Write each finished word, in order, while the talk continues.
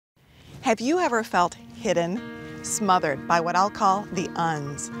Have you ever felt hidden, smothered by what I'll call the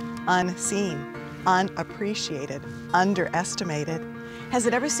uns, unseen, unappreciated, underestimated? Has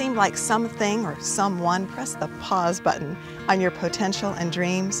it ever seemed like something or someone pressed the pause button on your potential and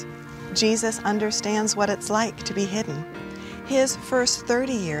dreams? Jesus understands what it's like to be hidden. His first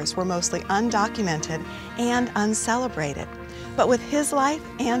 30 years were mostly undocumented and uncelebrated. But with his life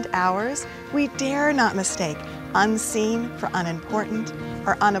and ours, we dare not mistake unseen for unimportant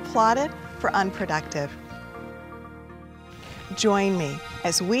or unapplauded for unproductive. Join me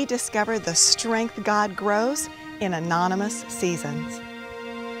as we discover the strength God grows in anonymous seasons.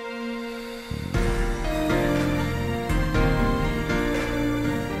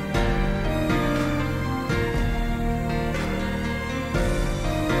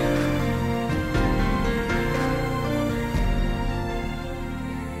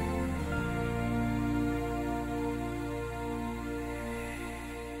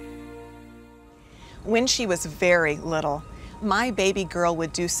 When she was very little, my baby girl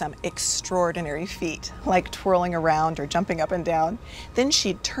would do some extraordinary feat, like twirling around or jumping up and down. Then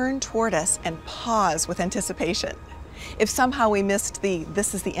she'd turn toward us and pause with anticipation. If somehow we missed the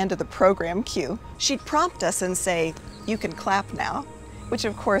 "this is the end of the program" cue, she'd prompt us and say, "You can clap now," which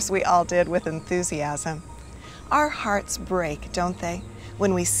of course we all did with enthusiasm. Our hearts break, don't they,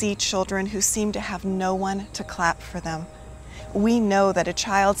 when we see children who seem to have no one to clap for them. We know that a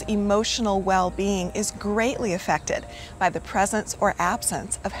child's emotional well-being is greatly affected by the presence or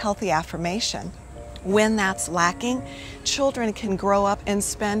absence of healthy affirmation. When that's lacking, children can grow up and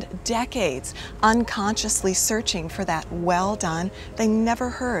spend decades unconsciously searching for that "well done" they never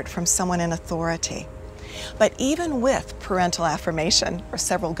heard from someone in authority. But even with parental affirmation or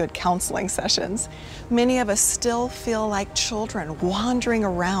several good counseling sessions, many of us still feel like children wandering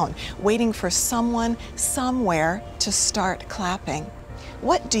around, waiting for someone, somewhere to start clapping.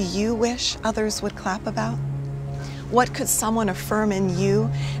 What do you wish others would clap about? What could someone affirm in you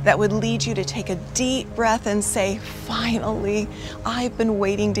that would lead you to take a deep breath and say, "Finally, I've been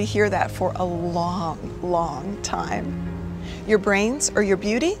waiting to hear that for a long, long time"? Your brains or your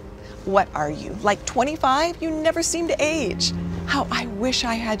beauty? What are you, like 25? You never seem to age. How I wish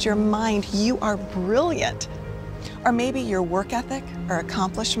I had your mind. You are brilliant. Or maybe your work ethic or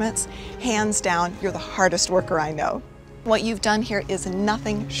accomplishments. Hands down, you're the hardest worker I know. What you've done here is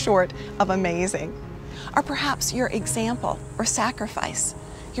nothing short of amazing. Or perhaps your example or sacrifice.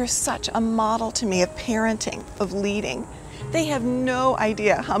 You're such a model to me of parenting, of leading. They have no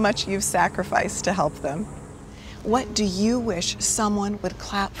idea how much you've sacrificed to help them. What do you wish someone would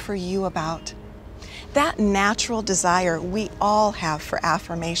clap for you about? That natural desire we all have for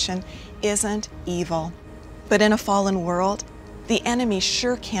affirmation isn't evil. But in a fallen world, the enemy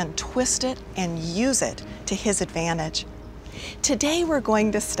sure can twist it and use it to his advantage. Today we're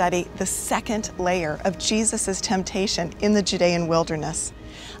going to study the second layer of Jesus' temptation in the Judean wilderness,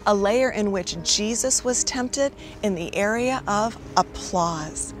 a layer in which Jesus was tempted in the area of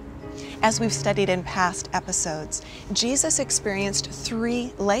applause. As we've studied in past episodes, Jesus experienced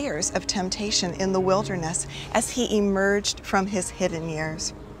 3 layers of temptation in the wilderness as he emerged from his hidden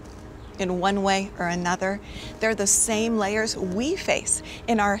years. In one way or another, they're the same layers we face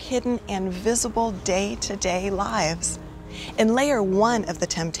in our hidden and visible day-to-day lives. In layer 1 of the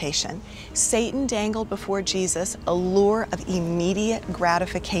temptation, Satan dangled before Jesus a lure of immediate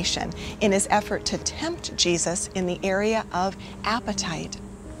gratification in his effort to tempt Jesus in the area of appetite.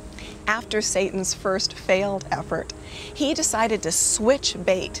 After Satan's first failed effort, he decided to switch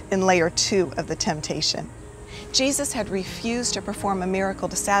bait in layer 2 of the temptation. Jesus had refused to perform a miracle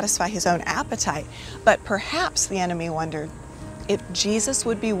to satisfy his own appetite, but perhaps the enemy wondered if Jesus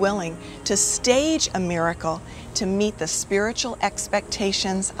would be willing to stage a miracle to meet the spiritual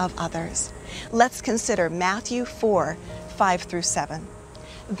expectations of others. Let's consider Matthew 4, 5 through 7.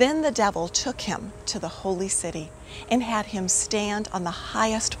 Then the devil took him to the holy city and had him stand on the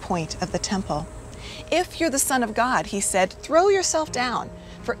highest point of the temple. "If you're the Son of God," he said, "throw yourself down,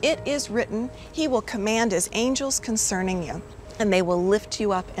 for it is written, he will command his angels concerning you, and they will lift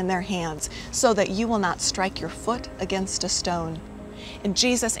you up in their hands, so that you will not strike your foot against a stone." And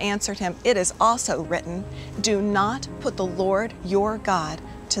Jesus answered him, "It is also written, do not put the Lord your God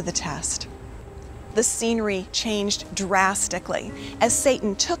to the test." The scenery changed drastically as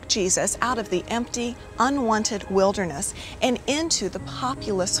Satan took Jesus out of the empty, unwanted wilderness and into the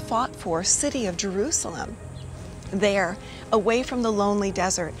populous, fought-for city of Jerusalem. There, away from the lonely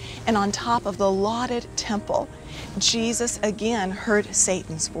desert and on top of the lauded temple, Jesus again heard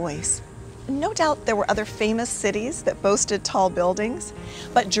Satan's voice. No doubt there were other famous cities that boasted tall buildings,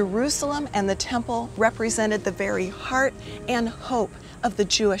 but Jerusalem and the temple represented the very heart and hope of the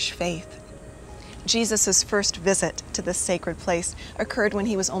Jewish faith. Jesus' first visit to this sacred place occurred when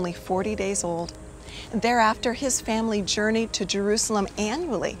he was only 40 days old. Thereafter, his family journeyed to Jerusalem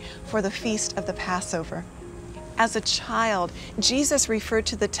annually for the feast of the Passover. As a child, Jesus referred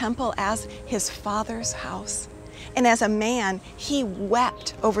to the temple as his Father's house. And as a man, he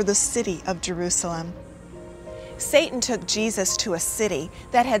wept over the city of Jerusalem. Satan took Jesus to a city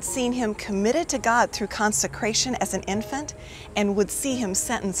that had seen him committed to God through consecration as an infant and would see him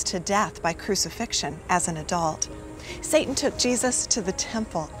sentenced to death by crucifixion as an adult. Satan took Jesus to the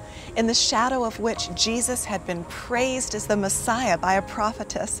temple, in the shadow of which Jesus had been praised as the Messiah by a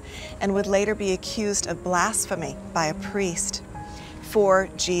prophetess and would later be accused of blasphemy by a priest. For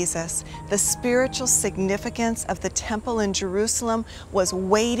Jesus, the spiritual significance of the temple in Jerusalem was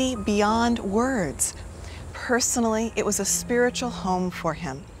weighty beyond words. Personally, it was a spiritual home for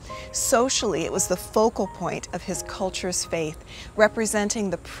him. Socially, it was the focal point of his culture's faith, representing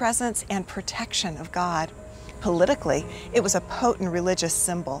the presence and protection of God. Politically, it was a potent religious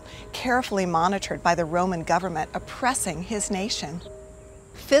symbol, carefully monitored by the Roman government oppressing his nation.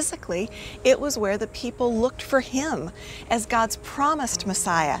 Physically, it was where the people looked for him as God's promised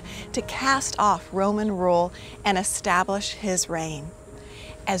Messiah to cast off Roman rule and establish his reign.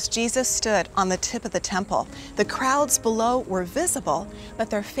 As Jesus stood on the tip of the temple, the crowds below were visible, but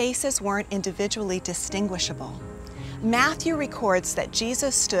their faces weren't individually distinguishable. Matthew records that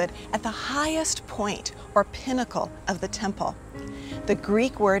Jesus stood at the highest point or pinnacle of the temple. The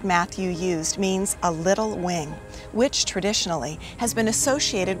Greek word Matthew used means a little wing, which traditionally has been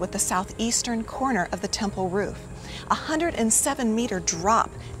associated with the southeastern corner of the temple roof, a 107-meter drop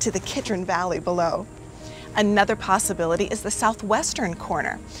to the Kidron Valley below. Another possibility is the southwestern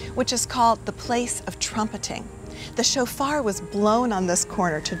corner, which is called the place of trumpeting. The shofar was blown on this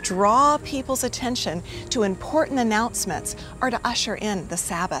corner to draw people's attention to important announcements or to usher in the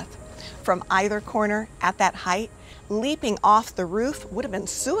Sabbath. From either corner at that height, leaping off the roof would have been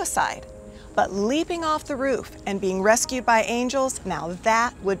suicide. But leaping off the roof and being rescued by angels, now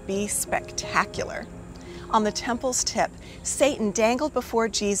that would be spectacular. On the temple's tip, Satan dangled before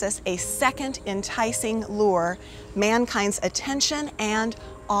Jesus a second enticing lure, mankind's attention and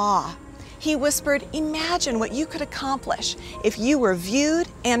awe. He whispered, "Imagine what you could accomplish if you were viewed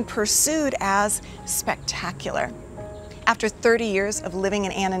and pursued as spectacular." After 30 years of living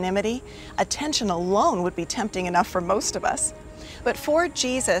in anonymity, attention alone would be tempting enough for most of us. But for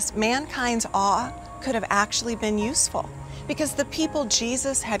Jesus, mankind's awe could have actually been useful, because the people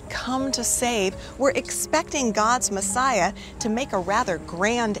Jesus had come to save were expecting God's Messiah to make a rather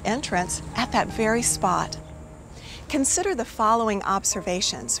grand entrance at that very spot. Consider the following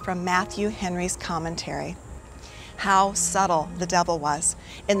observations from Matthew Henry's commentary. How subtle the devil was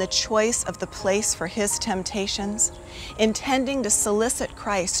in the choice of the place for his temptations, intending to solicit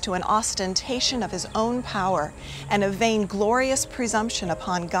Christ to an ostentation of his own power and a vainglorious presumption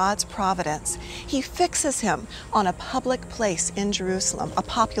upon God's providence. He fixes him on a public place in Jerusalem, a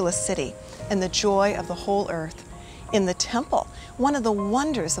populous city, and the joy of the whole earth. In the temple, one of the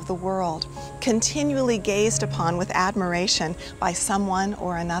wonders of the world, continually gazed upon with admiration by someone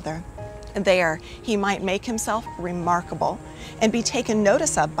or another. There, he might make himself remarkable and be taken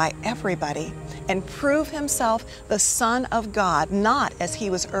notice of by everybody and prove himself the Son of God, not as he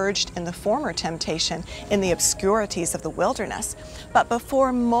was urged in the former temptation in the obscurities of the wilderness, but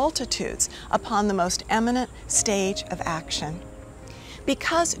before multitudes upon the most eminent stage of action.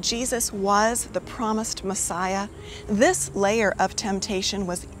 Because Jesus was the promised Messiah, this layer of temptation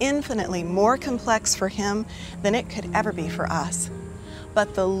was infinitely more complex for him than it could ever be for us.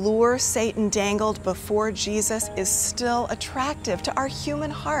 But the lure Satan dangled before Jesus is still attractive to our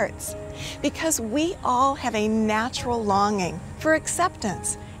human hearts, because we all have a natural longing for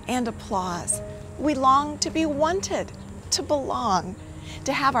acceptance and applause. We long to be wanted, to belong,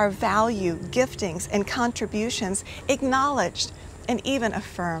 to have our value, giftings, and contributions acknowledged and even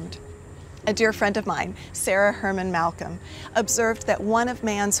affirmed. A dear friend of mine, Sarah Herman Malcolm, observed that one of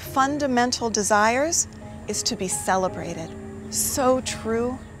man's fundamental desires is to be celebrated. So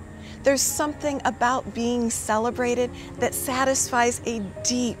true. There's something about being celebrated that satisfies a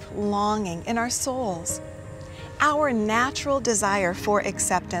deep longing in our souls. Our natural desire for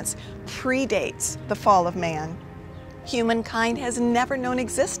acceptance predates the fall of man. Humankind has never known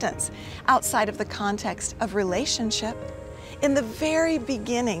existence outside of the context of relationship. In the very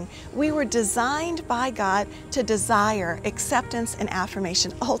beginning, we were designed by God to desire acceptance and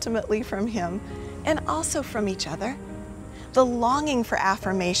affirmation, ultimately from Him, and also from each other. The longing for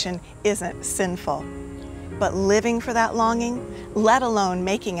affirmation isn't sinful, but living for that longing, let alone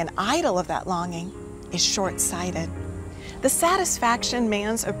making an idol of that longing, is short-sighted. The satisfaction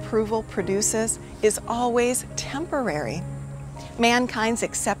man's approval produces is always temporary. Mankind's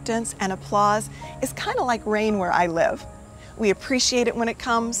acceptance and applause is kind of like rain where I live. We appreciate it when it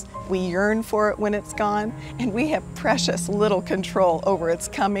comes, we yearn for it when it's gone, and we have precious little control over its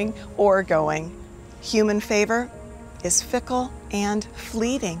coming or going. Human favor is fickle and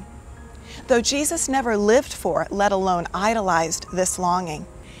fleeting. Though Jesus never lived for, let alone idolized, this longing,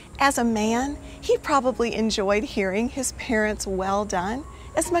 as a man, he probably enjoyed hearing his parents' well done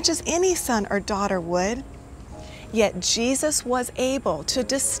as much as any son or daughter would. Yet Jesus was able to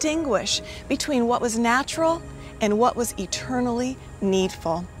distinguish between what was natural and what was eternally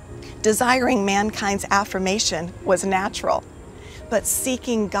needful. Desiring mankind's affirmation was natural, but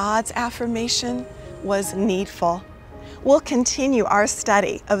seeking God's affirmation was needful. We'll continue our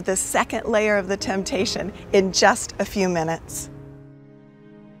study of the second layer of the temptation in just a few minutes.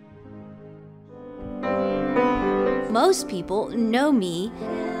 Most people know me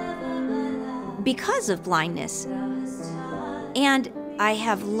because of blindness. And I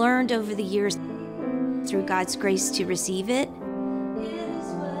have learned over the years, through God's grace, to receive it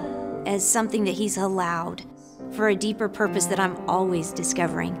as something that He's allowed for a deeper purpose that I'm always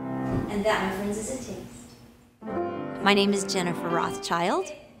discovering. And that, my friends, is a taste. My name is Jennifer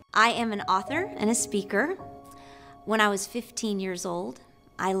Rothschild. I am an author and a speaker. When I was 15 years old,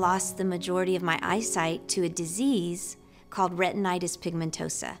 I lost the majority of my eyesight to a disease called retinitis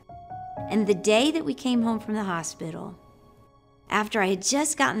pigmentosa. And the day that we came home from the hospital, after I had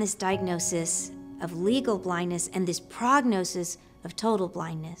just gotten this diagnosis of legal blindness and this prognosis of total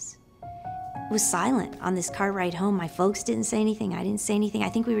blindness, it was silent on this car ride home. My folks didn't say anything. I didn't say anything. I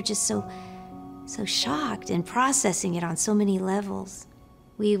think we were just so shocked and processing it on so many levels.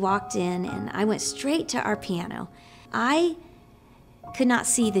 We walked in and I went straight to our piano. I could not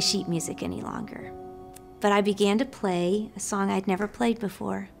see the sheet music any longer, but I began to play a song I'd never played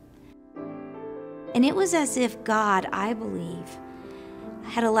before. And it was as if God, I believe,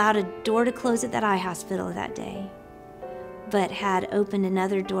 had allowed a door to close at that eye hospital that day, but had opened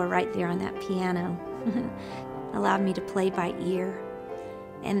another door right there on that piano, allowed me to play by ear.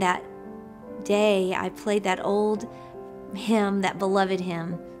 And that day, I played that old hymn, that beloved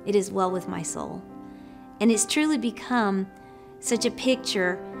hymn, "It Is Well With My Soul." And it's truly become such a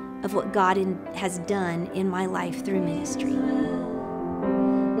picture of what God has done in my life through ministry.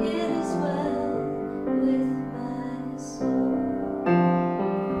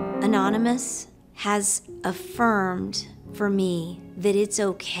 Anonymous has affirmed for me that it's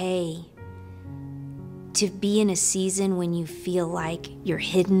okay to be in a season when you feel like you're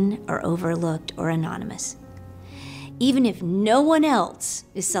hidden or overlooked or anonymous. Even if no one else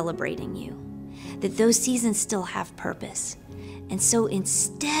is celebrating you, that those seasons still have purpose. And so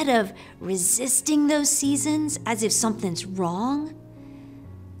instead of resisting those seasons as if something's wrong,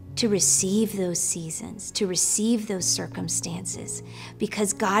 to receive those seasons, to receive those circumstances,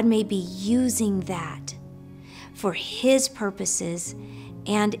 because God may be using that for His purposes,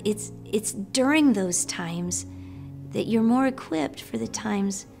 and it's during those times that you're more equipped for the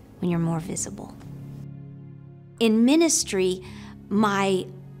times when you're more visible. In ministry, my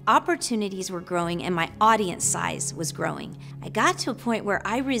opportunities were growing and my audience size was growing. I got to a point where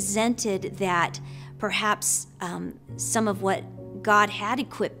I resented that perhaps some of what God had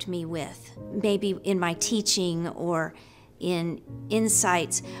equipped me with, maybe in my teaching or in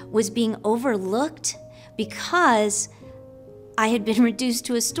insights, was being overlooked because I had been reduced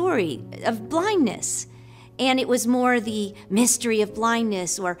to a story of blindness. And it was more the mystery of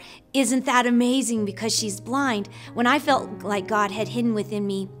blindness, or isn't that amazing because she's blind, when I felt like God had hidden within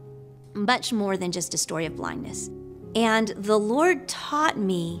me much more than just a story of blindness. And the Lord taught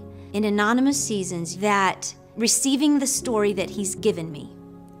me in anonymous seasons that receiving the story that He's given me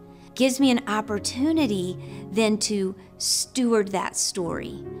gives me an opportunity then to steward that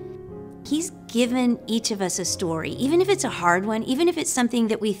story. He's given each of us a story, even if it's a hard one, even if it's something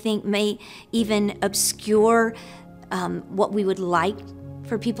that we think may even obscure what we would like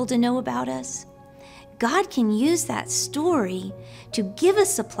for people to know about us. God can use that story to give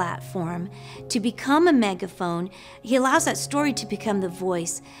us a platform, to become a megaphone. He allows that story to become the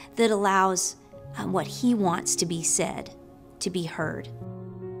voice that allows what He wants to be said, to be heard.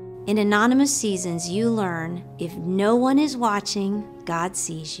 In anonymous seasons, you learn if no one is watching, God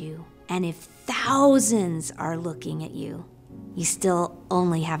sees you. And if thousands are looking at you, you still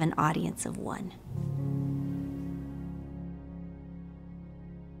only have an audience of one.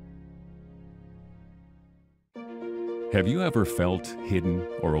 Have you ever felt hidden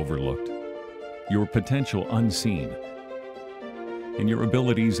or overlooked? Your potential unseen? And your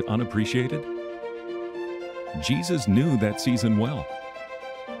abilities unappreciated? Jesus knew that season well.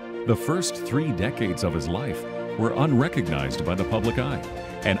 The first 3 decades of his life were unrecognized by the public eye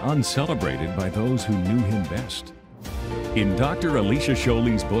and uncelebrated by those who knew him best. In Dr. Alicia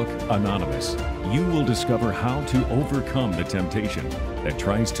Chole's book, Anonymous, you will discover how to overcome the temptation that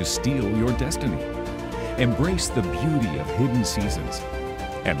tries to steal your destiny. Embrace the beauty of hidden seasons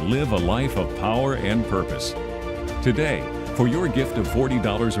and live a life of power and purpose. Today, for your gift of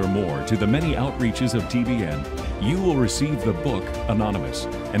 $40 or more to the many outreaches of TBN, you will receive the book Anonymous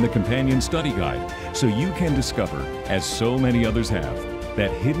and the companion study guide so you can discover, as so many others have,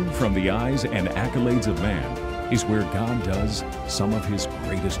 that hidden from the eyes and accolades of man is where God does some of his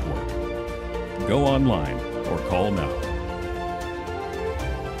greatest work. Go online or call now.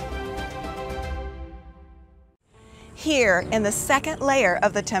 Here, in the second layer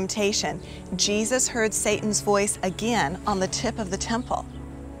of the temptation, Jesus heard Satan's voice again on the tip of the temple.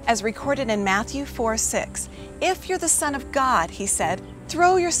 As recorded in Matthew 4:6, "If you're the Son of God," he said,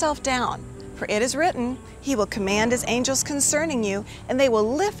 "throw yourself down, for it is written, he will command his angels concerning you, and they will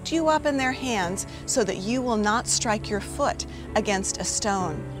lift you up in their hands so that you will not strike your foot against a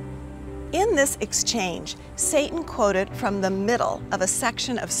stone." In this exchange, Satan quoted from the middle of a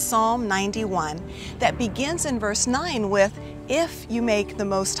section of Psalm 91 that begins in verse 9 with, "If you make the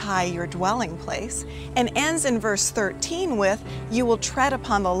Most High your dwelling place," and ends in verse 13 with, "You will tread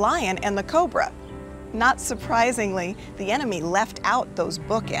upon the lion and the cobra." Not surprisingly, the enemy left out those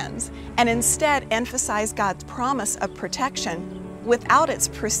bookends and instead emphasized God's promise of protection without its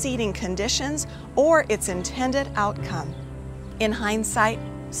preceding conditions or its intended outcome. In hindsight,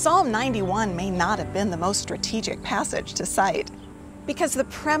 Psalm 91 may not have been the most strategic passage to cite, because the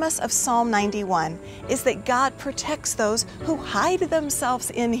premise of Psalm 91 is that God protects those who hide themselves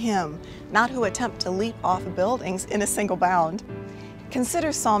in Him, not who attempt to leap off buildings in a single bound.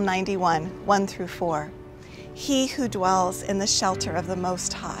 Consider Psalm 91, 1 through 4. "He who dwells in the shelter of the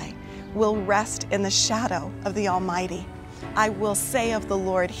Most High will rest in the shadow of the Almighty. I will say of the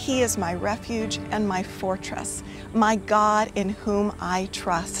Lord, He is my refuge and my fortress, my God in whom I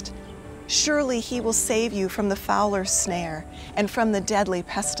trust. Surely He will save you from the fowler's snare and from the deadly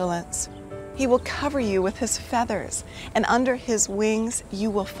pestilence. He will cover you with His feathers, and under His wings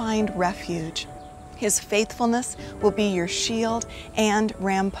you will find refuge. His faithfulness will be your shield and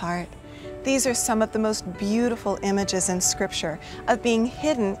rampart." These are some of the most beautiful images in Scripture of being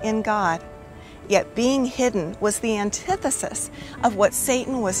hidden in God. Yet being hidden was the antithesis of what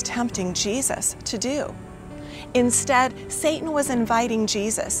Satan was tempting Jesus to do. Instead, Satan was inviting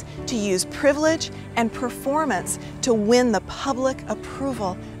Jesus to use privilege and performance to win the public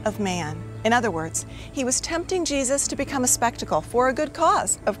approval of man. In other words, he was tempting Jesus to become a spectacle for a good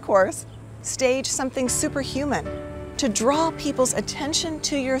cause, of course. Stage something superhuman to draw people's attention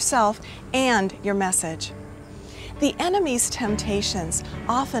to yourself and your message. The enemy's temptations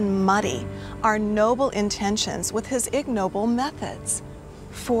often muddy our noble intentions with his ignoble methods.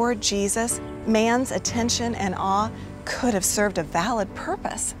 For Jesus, man's attention and awe could have served a valid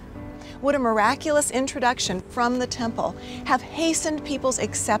purpose. Would a miraculous introduction from the temple have hastened people's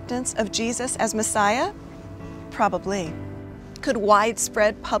acceptance of Jesus as Messiah? Probably. Could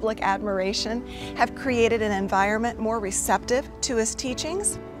widespread public admiration have created an environment more receptive to his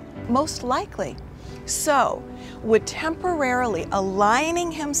teachings? Most likely. So, would temporarily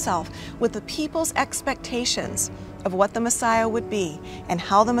aligning himself with the people's expectations of what the Messiah would be and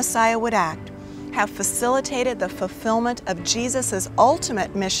how the Messiah would act have facilitated the fulfillment of Jesus'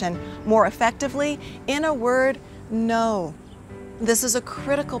 ultimate mission more effectively? In a word, no. This is a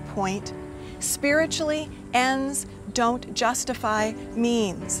critical point. Spiritually, ends don't justify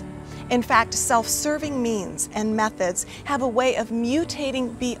means. In fact, self-serving means and methods have a way of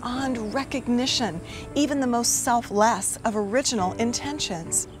mutating beyond recognition, even the most selfless of original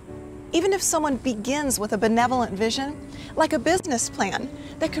intentions. Even if someone begins with a benevolent vision, like a business plan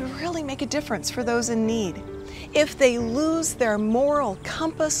that could really make a difference for those in need, if they lose their moral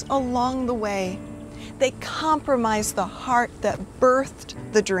compass along the way, they compromise the heart that birthed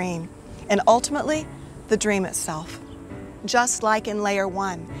the dream, and ultimately, the dream itself. Just like in layer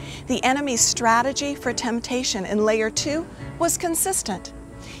 1, the enemy's strategy for temptation in layer 2 was consistent.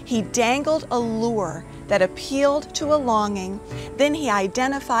 He dangled a lure that appealed to a longing, then he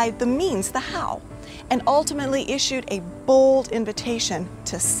identified the means, the how, and ultimately issued a bold invitation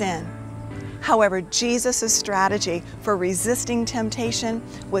to sin. However, Jesus' strategy for resisting temptation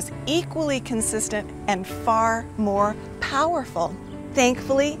was equally consistent and far more powerful.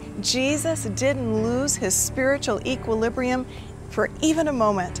 Thankfully, Jesus didn't lose his spiritual equilibrium for even a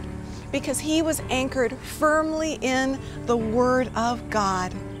moment, because he was anchored firmly in the Word of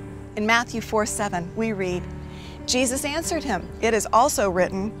God. In Matthew 4:7, we read, Jesus answered him, "It is also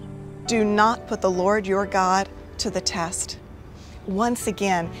written, do not put the Lord your God to the test." Once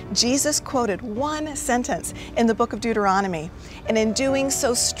again, Jesus quoted one sentence in the book of Deuteronomy, and in doing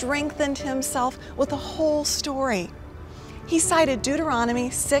so strengthened himself with the whole story. He cited Deuteronomy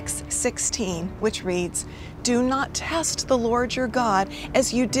 6:16, which reads, "Do not test the Lord your God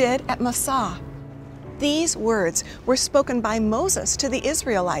as you did at Massah." These words were spoken by Moses to the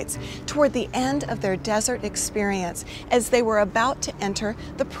Israelites toward the end of their desert experience as they were about to enter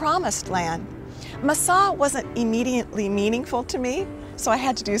the Promised Land. Massah wasn't immediately meaningful to me, so I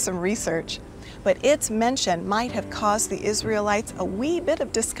had to do some research, but its mention might have caused the Israelites a wee bit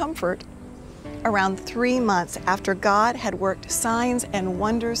of discomfort. Around 3 months after God had worked signs and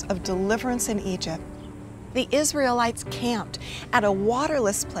wonders of deliverance in Egypt, the Israelites camped at a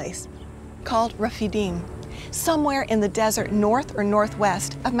waterless place called Rephidim, somewhere in the desert north or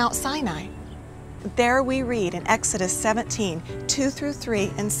northwest of Mount Sinai. There we read in Exodus 17,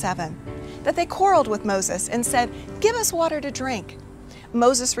 2-3 and 7, that they quarreled with Moses and said, "Give us water to drink."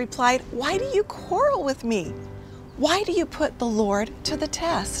 Moses replied, "Why do you quarrel with me? Why do you put the Lord to the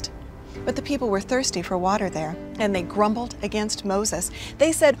test?" But the people were thirsty for water there, and they grumbled against Moses.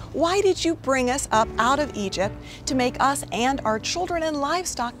 They said, "Why did you bring us up out of Egypt to make us and our children and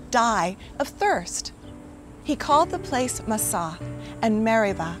livestock die of thirst?" He called the place Massah and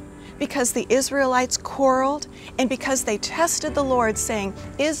Meribah because the Israelites quarreled and because they tested the Lord, saying,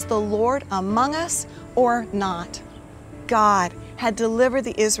 "Is the Lord among us or not?" God had delivered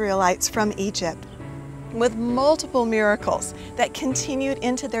the Israelites from Egypt with multiple miracles that continued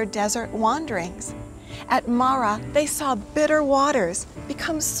into their desert wanderings. At Marah, they saw bitter waters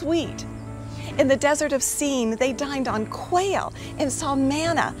become sweet. In the desert of Sin, they dined on quail and saw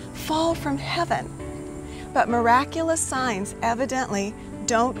manna fall from heaven. But miraculous signs evidently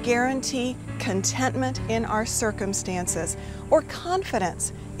don't guarantee contentment in our circumstances or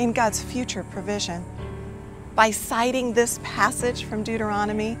confidence in God's future provision. By citing this passage from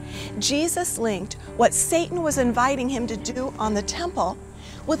Deuteronomy, Jesus linked what Satan was inviting him to do on the temple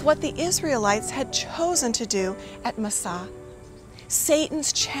with what the Israelites had chosen to do at Massah.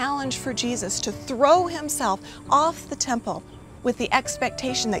 Satan's challenge for Jesus to throw himself off the temple with the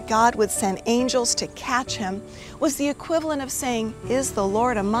expectation that God would send angels to catch him was the equivalent of saying, "Is the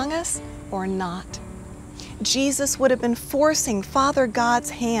Lord among us or not?" Jesus would have been forcing Father God's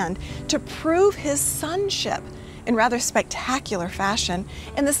hand to prove his sonship in rather spectacular fashion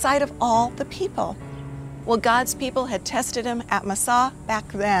in the sight of all the people. Well, God's people had tested him at Massah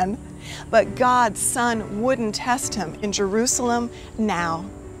back then, but God's Son wouldn't test him in Jerusalem now.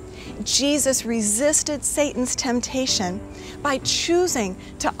 Jesus resisted Satan's temptation by choosing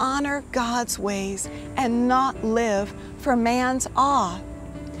to honor God's ways and not live for man's awe.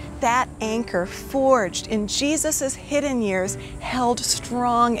 That anchor forged in Jesus' hidden years held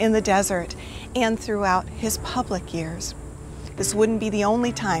strong in the desert and throughout his public years. This wouldn't be the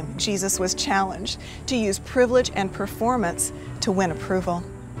only time Jesus was challenged to use privilege and performance to win approval.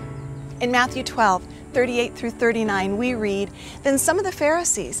 In Matthew 12, 38-39, we read, "Then some of the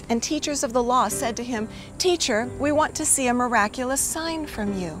Pharisees and teachers of the law said to him, 'Teacher, we want to see a miraculous sign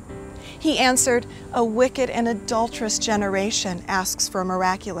from you.' He answered, 'A wicked and adulterous generation asks for a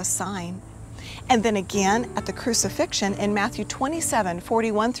miraculous sign.'" And then again at the crucifixion in Matthew 27,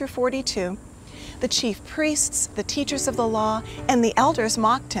 41-42, the chief priests, the teachers of the law, and the elders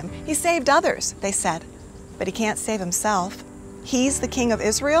mocked him. "He saved others," they said, "but he can't save himself. He's the King of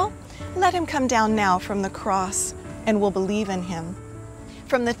Israel? Let him come down now from the cross, and we'll believe in him."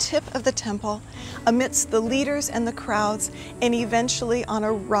 From the tip of the temple, amidst the leaders and the crowds, and eventually on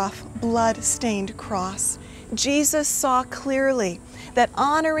a rough, blood-stained cross, Jesus saw clearly that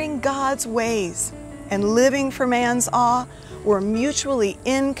honoring God's ways and living for man's awe were mutually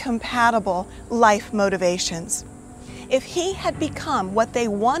incompatible life motivations. If he had become what they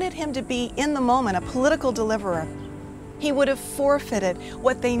wanted him to be in the moment, a political deliverer, he would have forfeited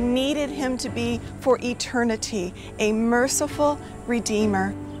what they needed him to be for eternity, a merciful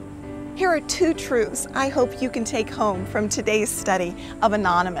Redeemer. Here are two truths I hope you can take home from today's study of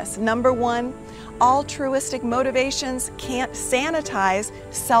Anonymous. Number one, altruistic motivations can't sanitize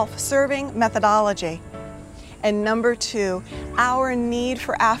self-serving methodology. And number two, our need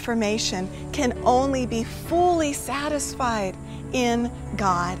for affirmation can only be fully satisfied in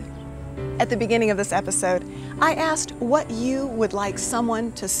God. At the beginning of this episode, I asked what you would like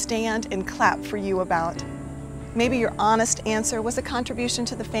someone to stand and clap for you about. Maybe your honest answer was a contribution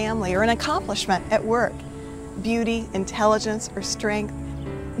to the family or an accomplishment at work, beauty, intelligence, or strength.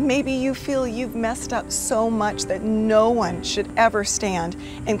 Maybe you feel you've messed up so much that no one should ever stand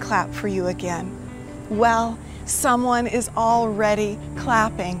and clap for you again. Well, someone is already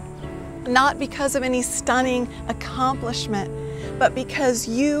clapping, not because of any stunning accomplishment, but because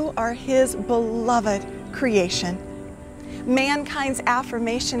you are His beloved creation. Mankind's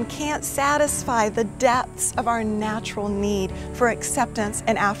affirmation can't satisfy the depths of our natural need for acceptance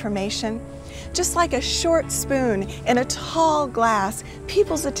and affirmation. Just like a short spoon in a tall glass,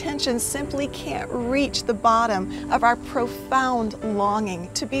 people's attention simply can't reach the bottom of our profound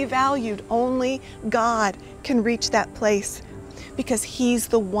longing to be valued. Only God can reach that place, because He's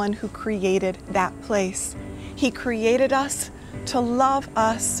the one who created that place. He created us to love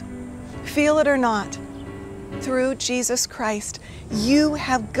us. Feel it or not, through Jesus Christ, you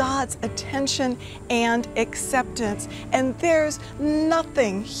have God's attention and acceptance, and there's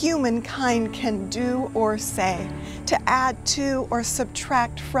nothing humankind can do or say to add to or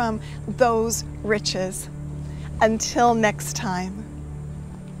subtract from those riches. Until next time.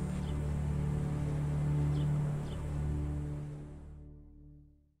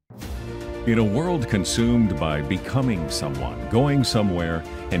 In a world consumed by becoming someone, going somewhere,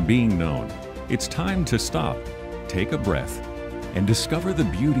 and being known, it's time to stop, take a breath, and discover the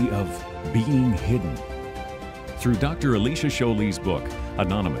beauty of being hidden. Through Dr. Alicia Chole's book,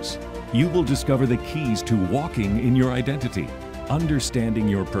 Anonymous, you will discover the keys to walking in your identity, understanding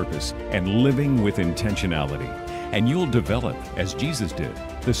your purpose, and living with intentionality. And you'll develop, as Jesus did,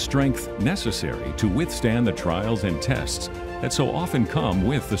 the strength necessary to withstand the trials and tests that so often come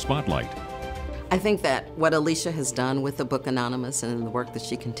with the spotlight. I think that what Alicia has done with the book Anonymous and the work that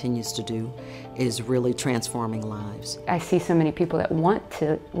she continues to do is really transforming lives. I see so many people that want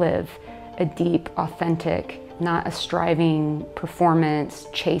to live a deep, authentic, not a striving, performance,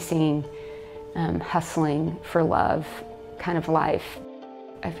 chasing, hustling for love kind of life.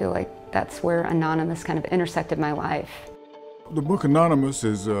 I feel like that's where Anonymous kind of intersected my life. The book Anonymous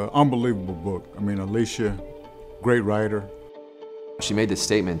is an unbelievable book. I mean, Alicia, great writer. She made the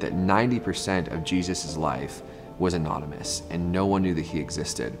statement that 90% of Jesus' life was anonymous and no one knew that He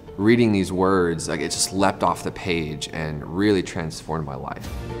existed. Reading these words, it just leapt off the page and really transformed my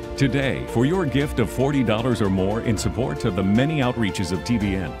life. Today, for your gift of $40 or more in support of the many outreaches of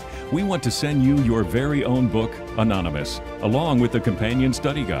TBN, we want to send you your very own book, Anonymous, along with the companion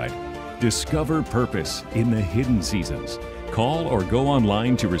study guide. Discover purpose in the hidden seasons. Call or go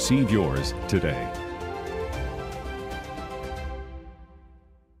online to receive yours today.